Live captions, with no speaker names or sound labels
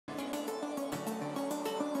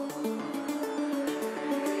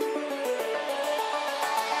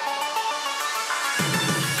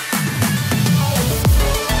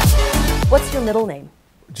What's your middle name?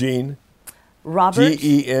 Gene. Robert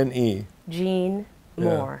Gene. Gene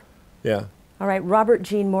Moore. Yeah. All right, Robert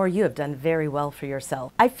Gene Moore, you have done very well for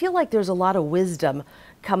yourself. I feel like there's a lot of wisdom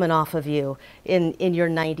coming off of you in your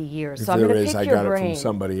 90 years. So I'm going to pick your brain. I got it from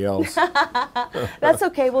somebody else. That's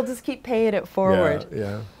okay. We'll just keep paying it forward.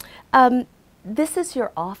 Yeah. This is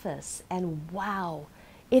your office, and wow,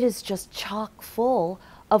 it is just chock full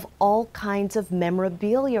of all kinds of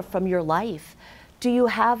memorabilia from your life. Do you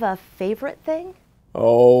have a favorite thing?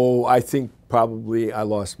 Oh, I think probably I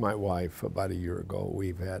lost my wife about a year ago.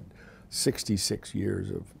 We've had 66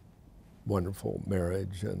 years of wonderful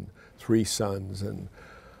marriage and 3 sons, and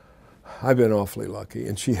I've been awfully lucky.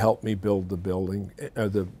 And she helped me build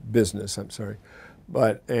the business. I'm sorry,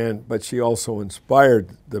 but she also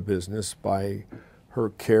inspired the business by her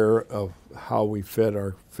care of how we fed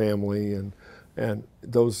our family, and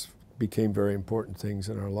those became very important things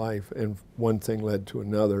in our life. And one thing led to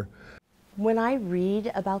another. When I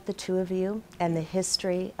read about the two of you and the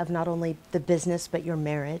history of not only the business but your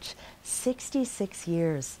marriage, 66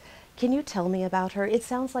 years. Can you tell me about her? It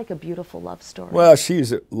sounds like a beautiful love story. Well,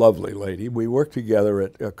 she's a lovely lady. We worked together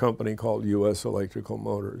at a company called U.S. Electrical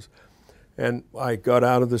Motors. And I got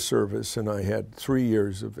out of the service and I had 3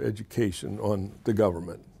 years of education on the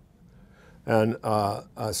government. And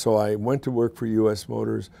so I went to work for U.S.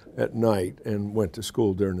 Motors at night and went to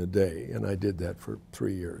school during the day. And I did that for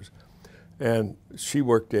 3 years. And she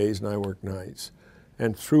worked days and I worked nights.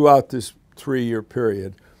 And throughout this 3-year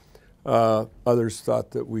period, others thought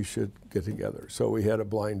that we should get together. So we had a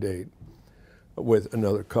blind date with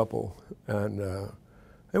another couple. And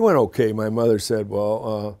it went okay. My mother said,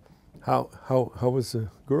 well, how was the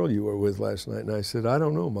girl you were with last night? And I said, I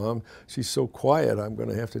don't know, Mom. She's so quiet, I'm going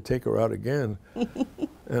to have to take her out again.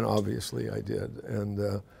 And obviously I did.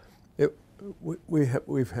 And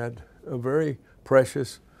we've had a very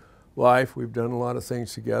precious life. We've done a lot of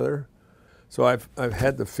things together. So I've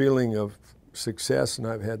had the feeling of success, and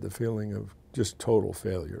I've had the feeling of just total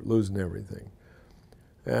failure, losing everything.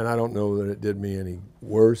 And I don't know that it did me any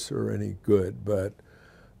worse or any good, but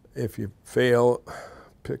if you fail,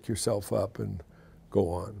 pick yourself up and go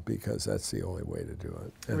on, because that's the only way to do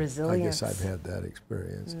it. And resilience. I guess I've had that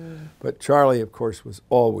experience. But Charlie, of course, was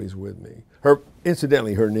always with me.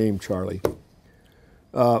 Incidentally, her name, Charlie,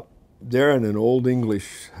 they're in an old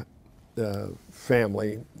English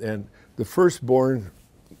family, and the firstborn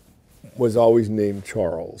was always named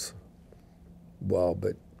Charles. Well,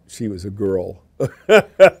 but she was a girl,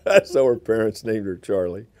 so her parents named her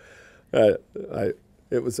Charlie. It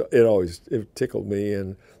tickled me.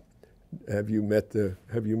 And have you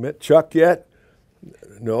met Chuck yet?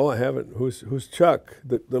 No, I haven't. Who's Chuck?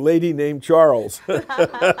 The lady named Charles. That's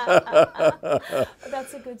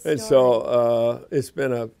a good story. And so it's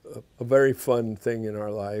been a very fun thing in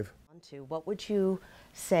our life. What would you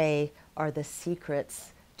say are the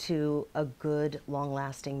secrets to a good,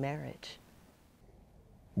 long-lasting marriage?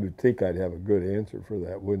 You'd think I'd have a good answer for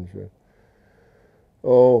that, wouldn't you?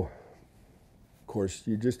 Oh, of course,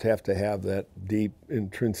 you just have to have that deep,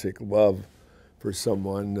 intrinsic love for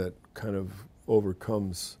someone that kind of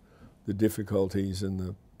overcomes the difficulties and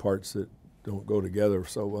the parts that don't go together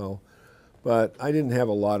so well. But I didn't have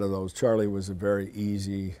a lot of those. Charlie was a very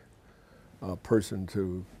easy person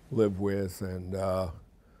to live with, and I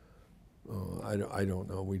don't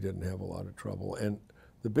know, we didn't have a lot of trouble. And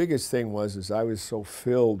the biggest thing was I was so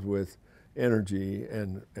filled with energy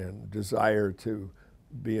and desire to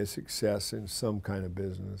be a success in some kind of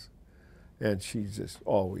business, and she's just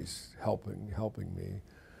always helping me.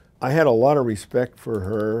 I had a lot of respect for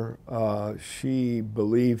her. She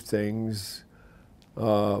believed things,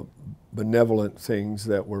 benevolent things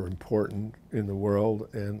that were important in the world,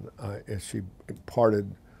 and she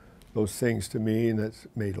imparted those things to me, and that's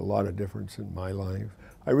made a lot of difference in my life.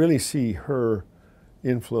 I really see her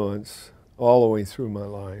influence all the way through my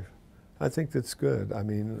life. I think that's good. I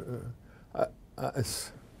mean,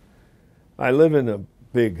 I live in a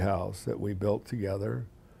big house that we built together,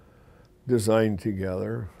 designed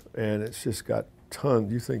together, and it's just got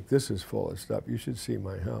tons. You think this is full of stuff. You should see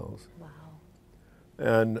my house. Wow.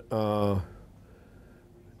 And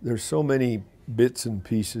there's so many bits and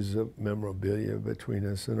pieces of memorabilia between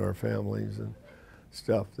us and our families and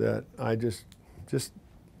stuff that I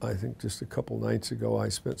think just a couple nights ago I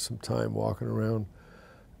spent some time walking around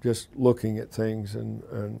just looking at things and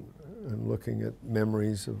looking at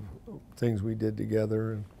memories of things we did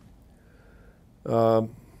together, and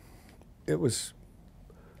it was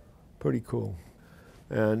pretty cool.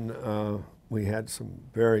 And we had some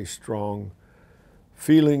very strong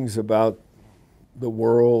feelings about the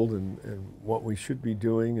world and what we should be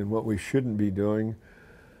doing and what we shouldn't be doing.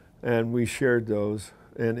 And we shared those.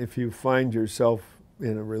 And if you find yourself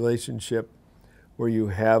in a relationship where you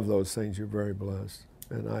have those things, you're very blessed.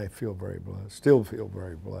 And I feel very blessed, still feel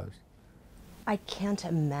very blessed. I can't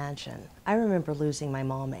imagine. I remember losing my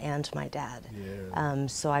mom and my dad. Yeah.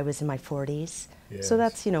 So I was in my 40s. Yes. So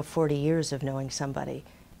that's, 40 years of knowing somebody.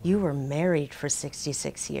 You were married for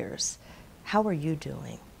 66 years. How are you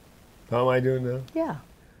doing? How am I doing now? Yeah.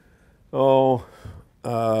 Oh,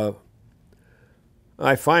 I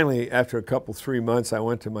finally, after 3 months, I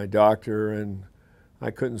went to my doctor and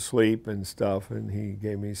I couldn't sleep and stuff, and he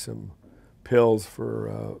gave me some pills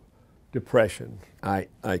for depression. I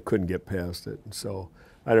couldn't get past it, and so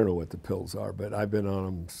I don't know what the pills are, but I've been on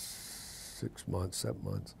them 6 months, 7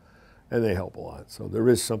 months, and they help a lot. So there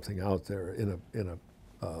is something out there in a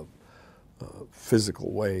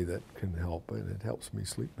physical way that can help, and it helps me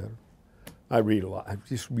sleep better. I read a lot. I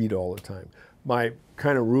just read all the time. My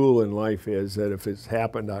kind of rule in life is that if it's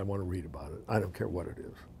happened, I want to read about it. I don't care what it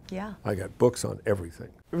is. Yeah. I got books on everything.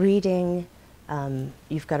 Reading,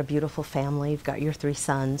 you've got a beautiful family, you've got your 3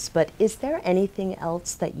 sons, but is there anything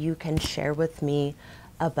else that you can share with me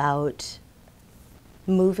about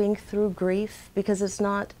moving through grief? Because it's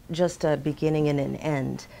not just a beginning and an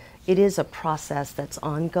end. It is a process that's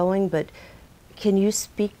ongoing, but can you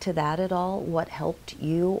speak to that at all? What helped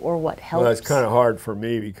you or what helped? Well, it's kind of hard for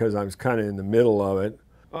me because I was kind of in the middle of it.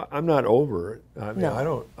 I'm not over it. I mean,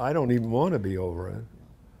 No. I don't even want to be over it.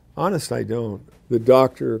 Honest, I don't. The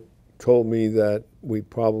doctor told me that we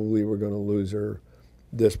probably were going to lose her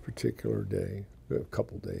this particular day, a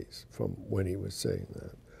couple days from when he was saying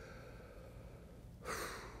that.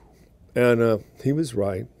 And he was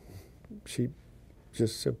right. She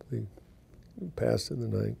just simply passed in the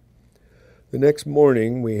night. The next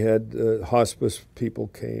morning, we had hospice people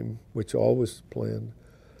came, which all was planned,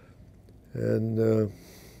 and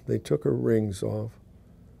they took her rings off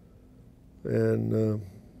and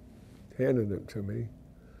handed them to me.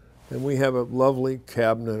 And we have a lovely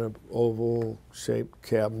cabinet, an oval-shaped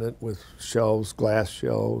cabinet with shelves, glass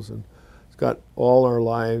shelves, and it's got all our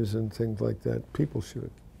lives and things like that. People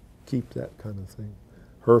should keep that kind of thing.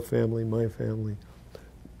 Her family, my family,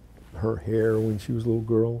 her hair when she was a little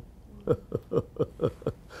girl.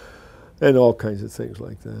 And all kinds of things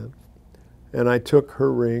like that. And I took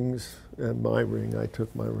her rings and my ring, I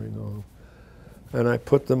took my ring off, and I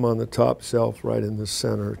put them on the top shelf right in the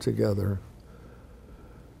center together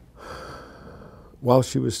while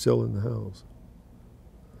she was still in the house.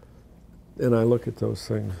 And I look at those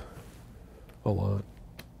things a lot.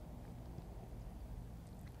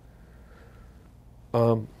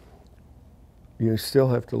 You still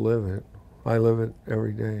have to live it. I live it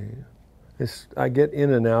every day. I get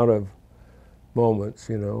in and out of moments,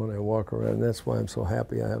 and I walk around. And that's why I'm so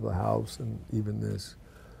happy I have the house and even this.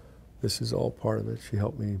 This is all part of it. She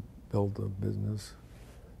helped me build the business.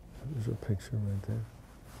 There's a picture right there.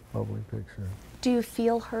 Lovely picture. Do you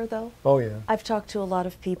feel her, though? Oh, yeah. I've talked to a lot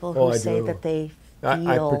of people who say that they feel...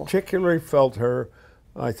 I particularly felt her.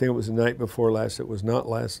 I think it was the night before last. It was not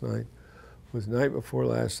last night. It was the night before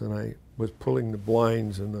last, and I was pulling the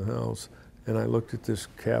blinds in the house, and I looked at this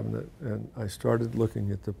cabinet, and I started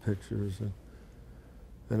looking at the pictures,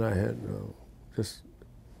 and I had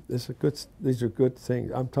these are good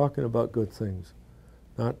things. I'm talking about good things,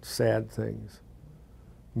 not sad things.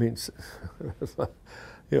 I mean,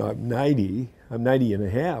 I'm 90 and a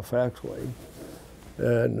half, actually.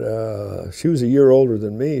 And she was a year older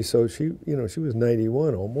than me, so she was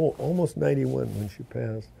 91, almost 91 when she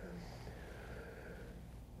passed.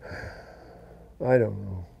 I don't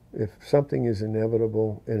know. If something is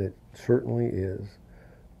inevitable, and it certainly is,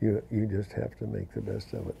 you just have to make the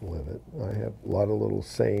best of it and live it. I have a lot of little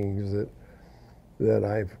sayings that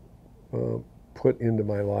I've put into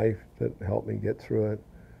my life that help me get through it.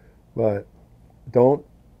 But don't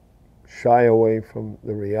shy away from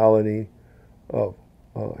the reality of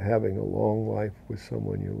having a long life with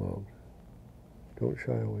someone you love. Don't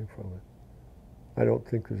shy away from it. I don't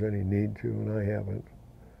think there's any need to, and I haven't.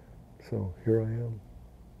 So here I am.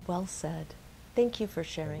 Well said. Thank you for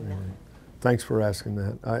sharing that. Thanks for asking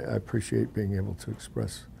that. I appreciate being able to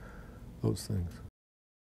express those things.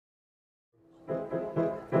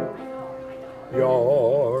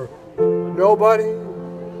 You're nobody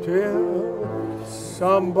till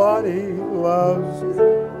somebody loves you.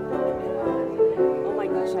 Oh my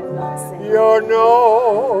gosh, I'm not saying. You're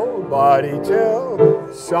nobody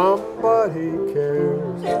till somebody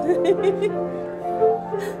cares.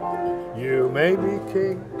 You may be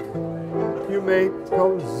king, you may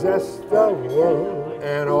possess the world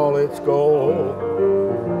and all its gold,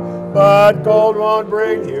 but gold won't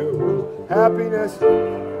bring you happiness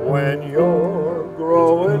when you're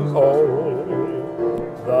growing old.